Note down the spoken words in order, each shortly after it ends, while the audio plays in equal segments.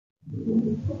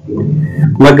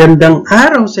Magandang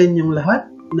araw sa inyong lahat.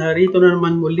 Narito na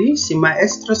naman muli si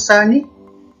Maestro Sunny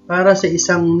para sa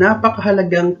isang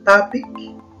napakahalagang topic,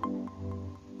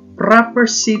 proper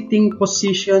sitting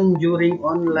position during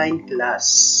online class.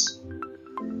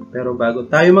 Pero bago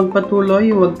tayo magpatuloy,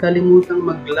 huwag kalimutang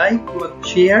mag-like,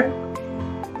 mag-share,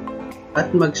 at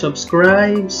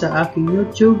mag-subscribe sa aking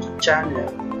YouTube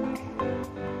channel.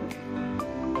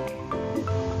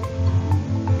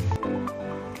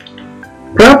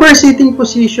 Proper sitting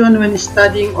position when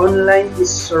studying online is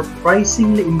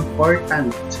surprisingly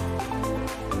important.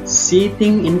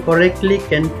 Sitting incorrectly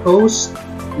can cause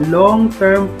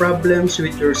long-term problems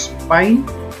with your spine,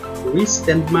 wrist,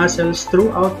 and muscles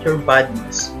throughout your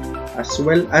bodies, as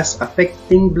well as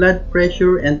affecting blood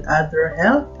pressure and other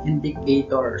health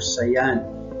indicators. Ayan.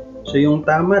 So yung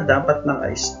tama, dapat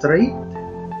naka-straight,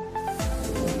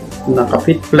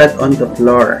 naka-fit flat on the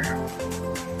floor.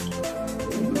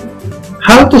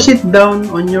 How to sit down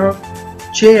on your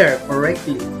chair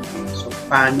correctly. So,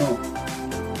 paano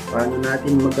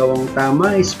natin magawang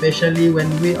tama, especially when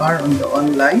we are on the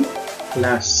online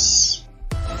class?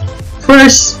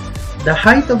 First, the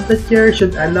height of the chair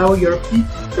should allow your feet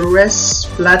to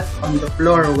rest flat on the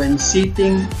floor when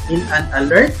sitting in an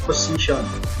alert position.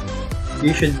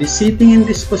 You should be sitting in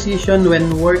this position when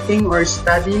working or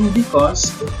studying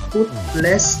because it puts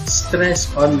less stress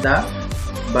on the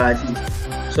body.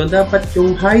 So, dapat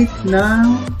yung height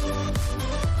ng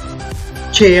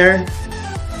chair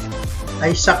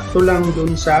ay sakto lang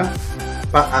dun sa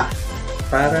paa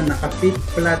para naka-fit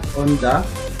flat on the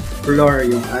floor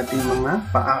yung ating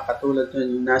mga paa, katulad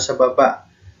nun yung nasa baba.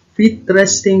 Feet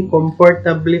resting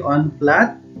comfortably on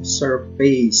flat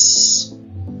surface.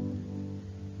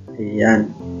 Ayan.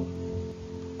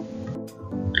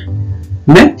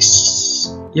 Next,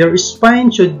 your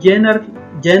spine should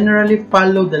generally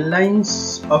follow the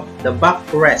lines of the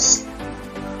backrest.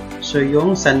 So,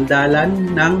 yung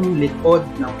sandalan ng likod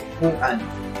ng upuan.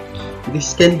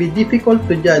 This can be difficult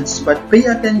to judge, but pay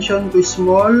attention to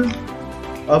small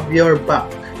of your back.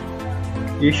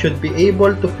 You should be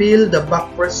able to feel the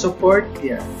backrest support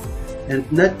here, and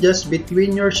not just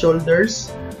between your shoulders.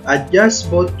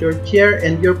 Adjust both your chair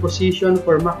and your position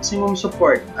for maximum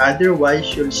support.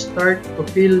 Otherwise, you'll start to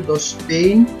feel those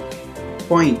pain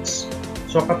points.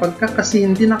 So, kapag kasi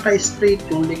hindi naka-straight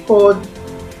yung likod,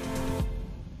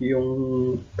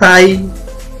 yung thigh,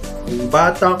 yung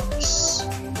buttocks,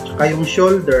 saka yung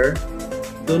shoulder,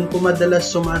 doon po madalas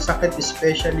sumasakit,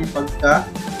 especially pagka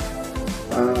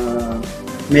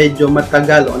medyo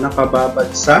matagal o nakababad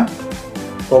sa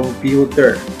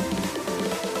computer.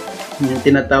 Yung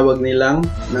tinatawag nilang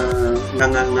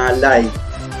nangangalay.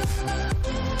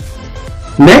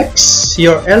 Next,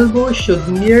 your elbow should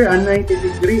near a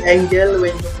 90-degree angle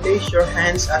when you place your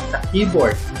hands at the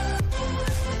keyboard.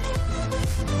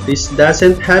 This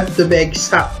doesn't have to be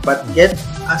exact, but get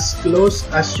as close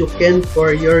as you can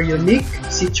for your unique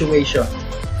situation.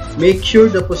 Make sure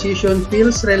the position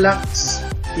feels relaxed.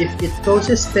 If it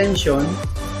causes tension,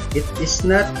 it is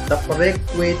not the correct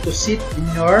way to sit in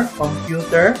your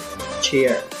computer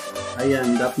chair.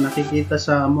 Ayan, dapat nakikita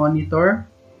sa monitor.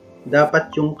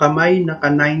 Dapat yung kamay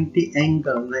naka-90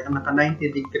 angle,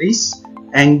 naka-90 degrees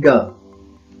angle.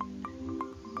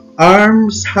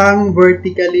 Arms hang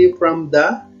vertically from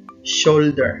the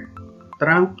shoulder.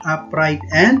 Trunk upright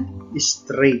and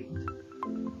straight.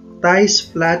 Thighs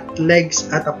flat, legs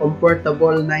at a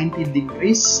comfortable 90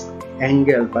 degrees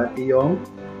angle. Pati yung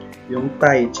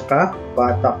thigh tsaka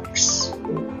buttocks.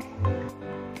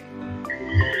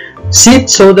 Sit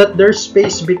so that there's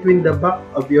space between the back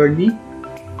of your knee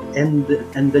and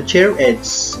the chair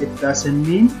edge. It doesn't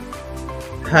mean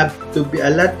have to be a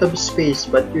lot of space,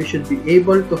 but you should be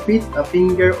able to fit a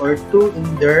finger or two in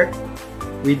there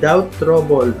without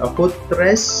trouble. A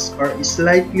footrest or a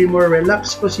slightly more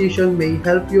relaxed position may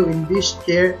help you in this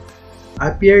chair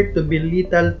appear to be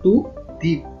little too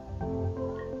deep.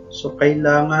 So,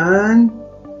 kailangan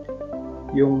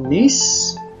yung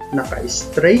knees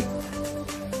naka-straight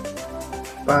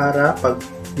para pag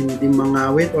hindi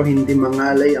mangawit o hindi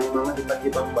mangalay ang mga iba't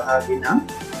ibang bahagi ng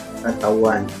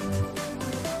katawan.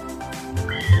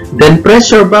 Then press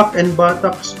your back and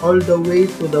buttocks all the way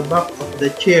to the back of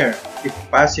the chair if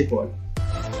possible.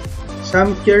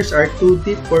 Some chairs are too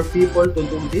deep for people to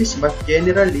do this, but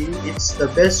generally it's the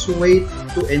best way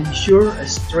to ensure a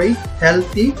straight,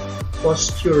 healthy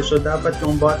posture. So dapat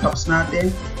yung buttocks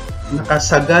natin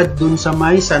nakasagad dun sa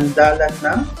may sandalan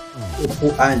ng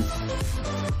upuan.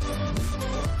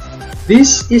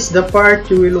 This is the part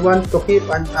you will want to keep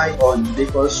an eye on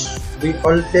because we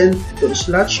all tend to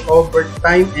slouch over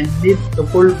time and need to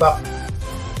pull back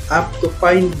up to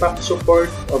find back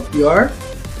support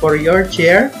for your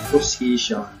chair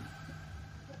position.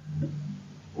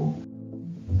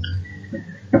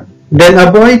 Then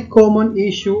avoid common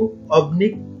issue of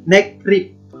neck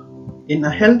creep. In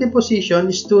a healthy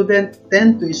position, students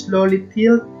tend to slowly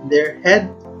tilt their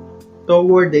head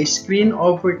toward the screen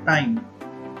over time.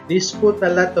 This puts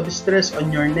a lot of stress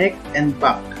on your neck and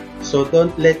back, so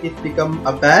don't let it become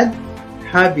a bad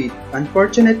habit.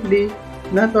 Unfortunately,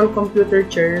 not all computer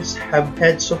chairs have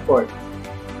head support.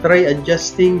 Try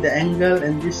adjusting the angle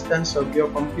and distance of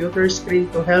your computer screen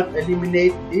to help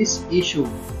eliminate this issue.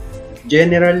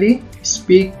 Generally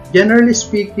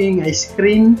speaking, a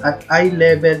screen at eye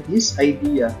level is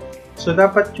ideal. So,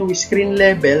 dapat yung screen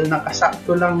level,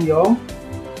 nakasakto lang yung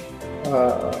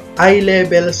eye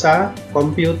level sa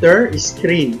computer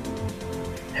screen.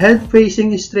 Head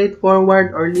facing straight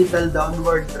forward or little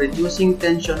downward, reducing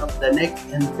tension of the neck,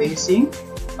 and facing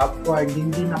upward.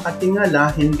 Hindi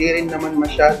nakatingala, hindi rin naman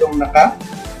masyadong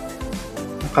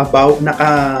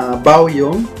nakabaw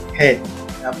yung head.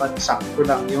 Dapat sakto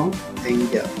lang yung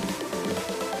angle.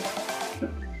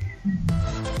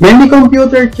 Many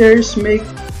computer chairs make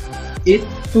it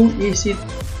too easy to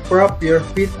prop your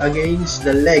feet against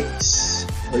the legs.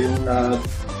 O yung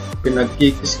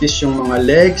pinagkikis-kis yung mga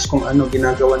legs, kung ano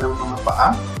ginagawa ng mga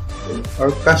paa.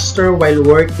 Or caster while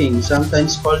working,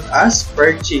 sometimes called as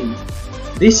perching.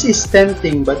 This is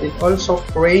tempting, but it also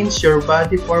cranes your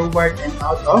body forward and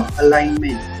out of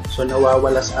alignment. So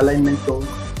nawawala sa alignment yung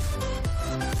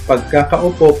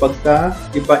pagkakaupo, pagka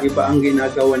iba-iba ang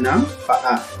ginagawa ng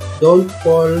paa. Don't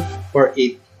fall for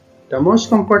it. The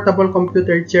most comfortable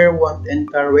computer chair won't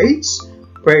encourage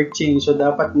perching. So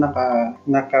dapat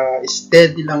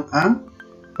naka-steady lang ang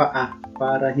paa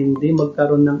para hindi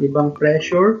magkaroon ng ibang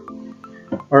pressure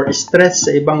or stress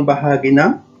sa ibang bahagi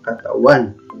ng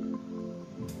katawan.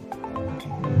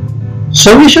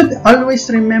 So we should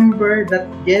always remember that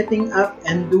getting up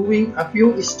and doing a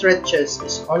few stretches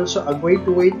is also a great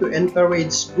way to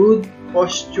encourage good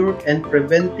posture and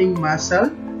preventing muscle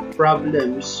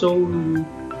problems. So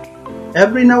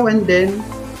every now and then,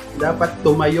 dapat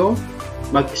tumayo,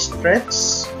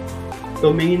 mag-stretch,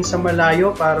 tumingin sa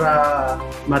malayo para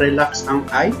ma-relax ang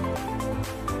eye,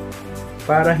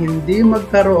 para hindi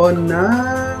magkaroon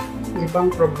ng ibang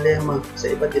problema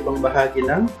sa iba't ibang bahagi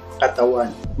ng katawan.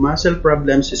 Muscle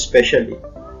problems especially.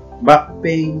 Back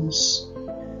pains,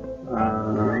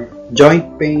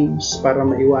 joint pains, para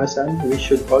maiwasan, we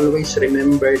should always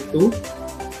remember to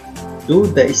do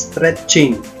the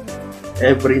stretching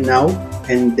every now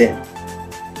and then.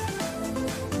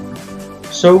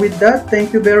 So with that,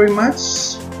 thank you very much.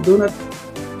 Do not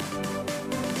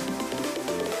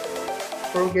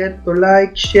forget to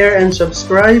like, share, and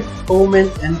subscribe, comment,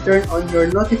 and turn on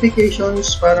your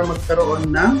notifications para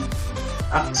magkaroon ng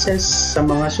access sa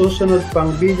mga susunod pang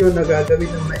video na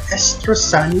gagawin ng Maestro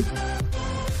Sunny.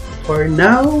 For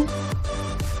now,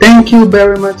 thank you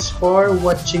very much for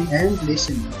watching and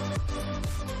listening.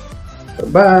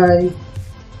 Bye-bye!